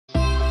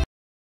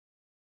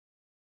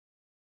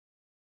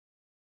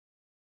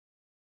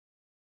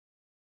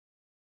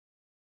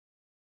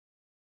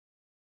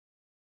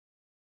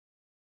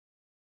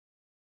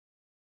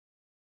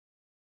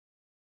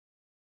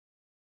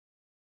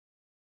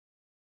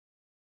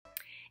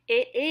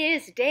It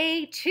is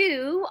day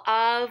 2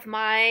 of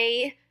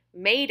my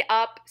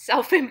made-up,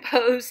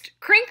 self-imposed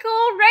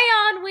Crinkle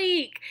Rayon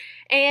Week.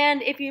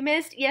 And if you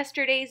missed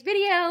yesterday's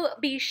video,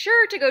 be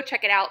sure to go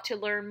check it out to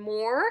learn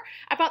more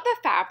about the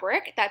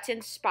fabric that's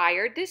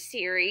inspired this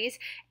series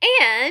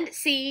and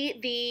see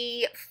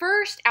the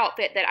first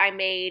outfit that I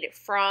made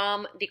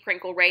from the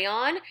Crinkle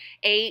Rayon,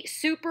 a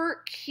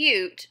super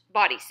cute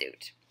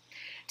bodysuit.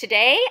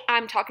 Today,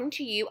 I'm talking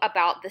to you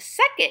about the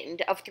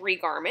second of 3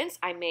 garments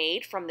I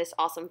made from this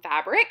awesome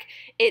fabric.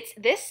 It's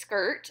this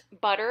skirt,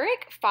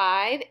 Butterick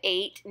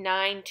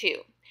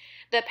 5892.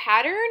 The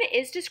pattern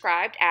is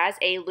described as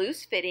a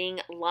loose-fitting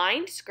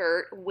lined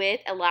skirt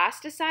with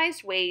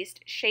elasticized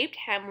waist, shaped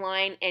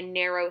hemline, and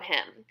narrow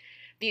hem.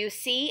 Views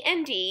C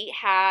and D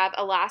have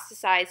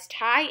elasticized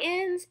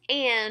tie-ins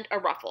and a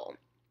ruffle.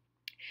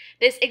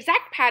 This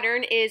exact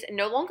pattern is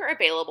no longer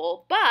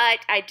available,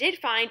 but I did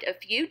find a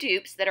few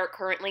dupes that are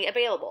currently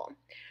available.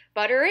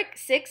 Butterick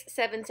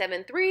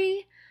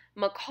 6773,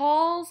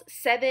 McCall's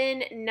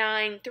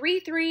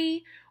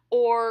 7933,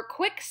 or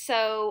Quick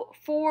Sew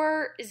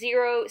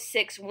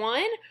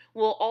 4061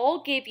 will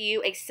all give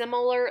you a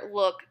similar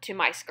look to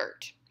my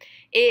skirt.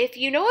 If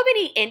you know of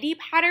any indie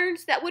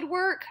patterns that would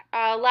work,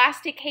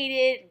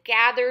 elasticated,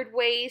 gathered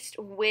waist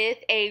with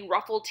a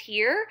ruffled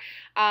tier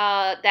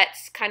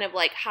that's kind of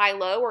like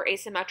high-low or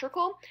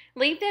asymmetrical,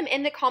 leave them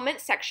in the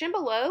comments section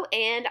below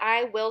and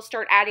I will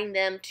start adding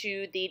them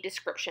to the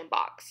description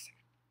box.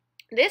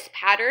 This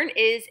pattern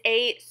is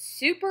a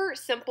super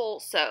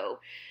simple sew.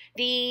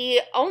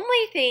 The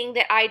only thing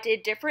that I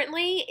did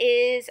differently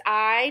is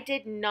I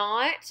did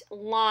not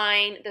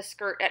line the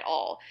skirt at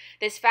all.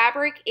 This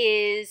fabric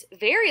is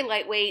very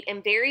lightweight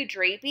and very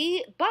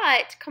drapey,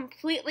 but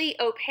completely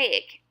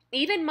opaque.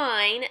 Even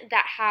mine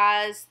that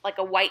has like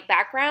a white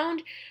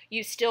background,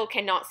 you still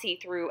cannot see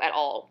through at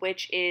all,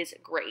 which is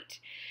great.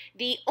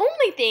 The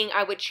only thing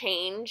I would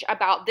change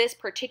about this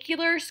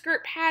particular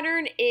skirt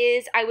pattern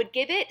is I would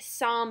give it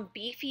some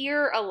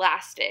beefier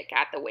elastic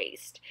at the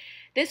waist.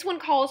 This one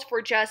calls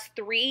for just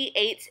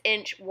 3/8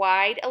 inch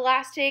wide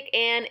elastic,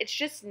 and it's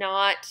just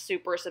not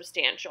super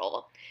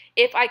substantial.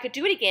 If I could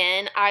do it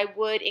again, I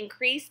would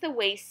increase the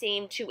waist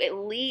seam to at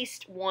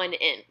least 1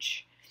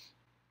 inch.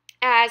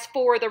 As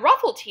for the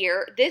ruffle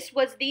tier, this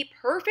was the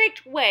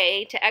perfect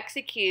way to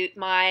execute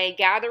my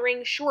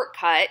gathering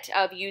shortcut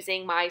of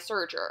using my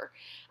serger.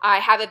 I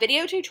have a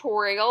video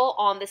tutorial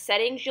on the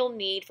settings you'll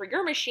need for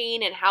your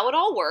machine and how it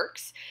all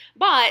works,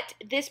 but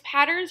this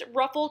pattern's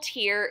ruffle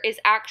tier is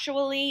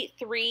actually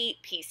 3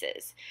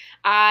 pieces.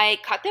 I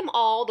cut them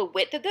all the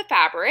width of the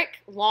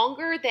fabric,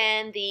 longer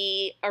than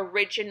the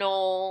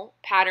original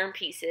pattern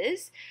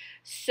pieces,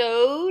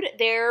 sewed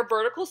their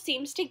vertical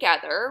seams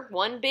together,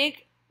 one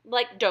big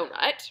like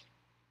donut,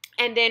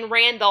 and then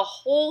ran the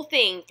whole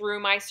thing through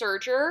my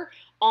serger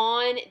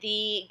on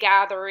the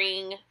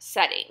gathering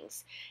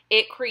settings.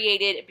 It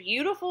created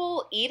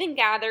beautiful even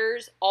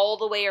gathers all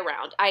the way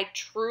around. I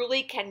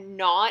truly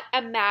cannot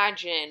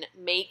imagine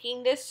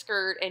making this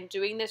skirt and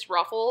doing this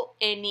ruffle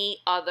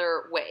any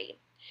other way.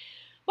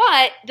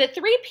 But the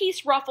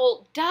 3-piece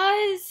ruffle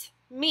does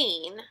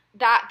mean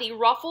that the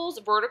ruffle's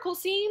vertical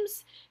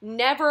seams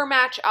never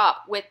match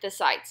up with the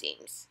side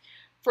seams.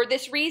 For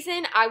this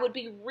reason, I would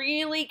be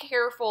really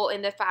careful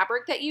in the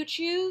fabric that you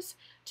choose.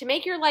 To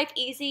make your life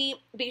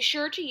easy, be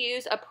sure to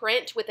use a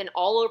print with an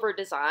all-over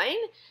design.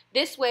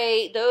 This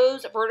way,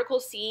 those vertical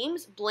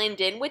seams blend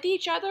in with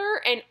each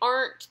other and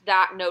aren't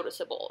that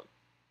noticeable.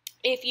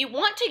 If you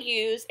want to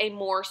use a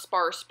more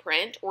sparse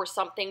print or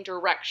something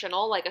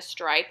directional like a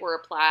stripe or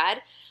a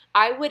plaid,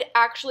 I would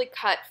actually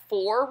cut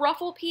 4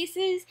 ruffle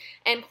pieces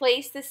and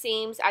place the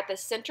seams at the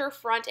center,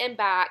 front, and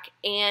back,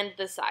 and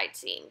the side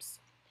seams.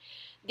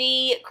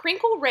 The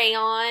Crinkle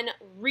Rayon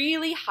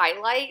really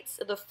highlights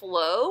the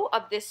flow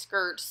of this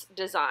skirt's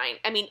design.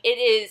 I mean, it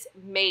is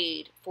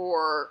made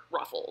for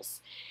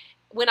ruffles.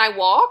 When I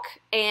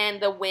walk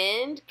and the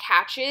wind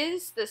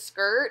catches the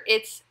skirt,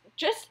 it's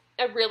just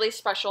a really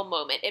special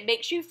moment. It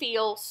makes you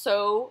feel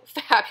so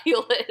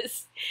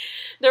fabulous.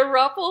 The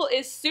ruffle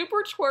is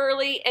super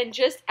twirly and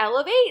just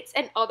elevates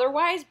an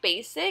otherwise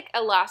basic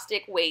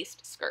elastic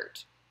waist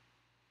skirt.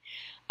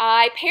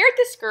 I paired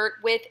the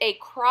skirt with a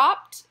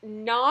cropped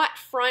knot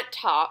front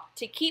top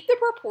to keep the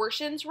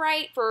proportions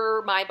right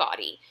for my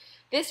body.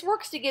 This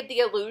works to give the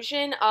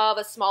illusion of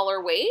a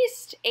smaller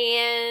waist,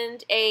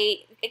 and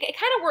it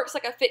kind of works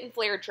like a fit and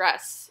flare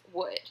dress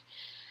would.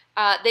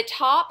 The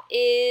top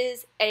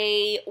is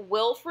a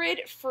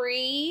Wilfred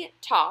free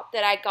top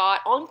that I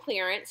got on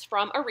clearance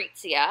from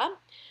Aritzia.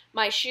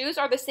 My shoes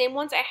are the same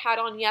ones I had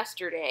on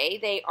yesterday.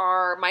 They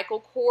are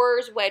Michael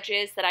Kors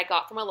wedges that I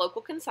got from a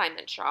local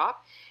consignment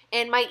shop.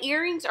 And my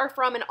earrings are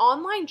from an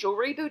online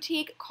jewelry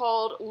boutique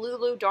called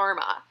Lulu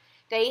Dharma.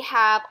 They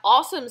have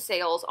awesome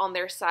sales on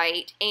their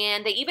site,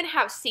 and they even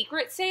have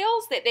secret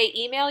sales that they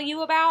email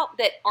you about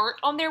that aren't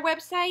on their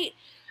website.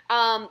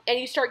 And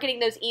you start getting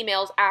those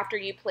emails after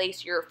you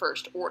place your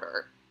first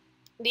order.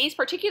 These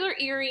particular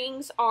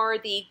earrings are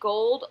the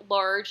gold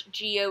large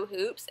geo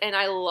hoops, and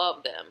I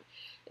love them.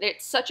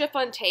 It's such a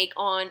fun take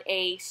on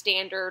a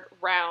standard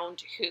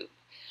round hoop.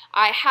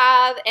 I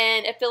have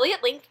an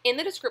affiliate link in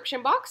the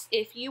description box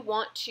if you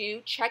want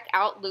to check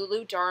out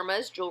Lulu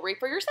Dharma's jewelry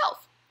for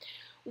yourself.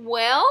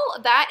 Well,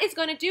 that is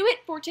going to do it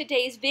for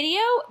today's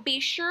video. Be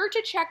sure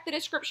to check the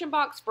description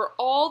box for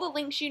all the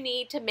links you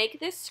need to make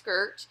this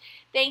skirt.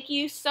 Thank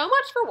you so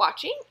much for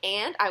watching,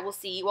 and I will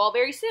see you all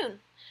very soon.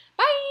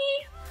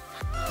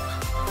 Bye!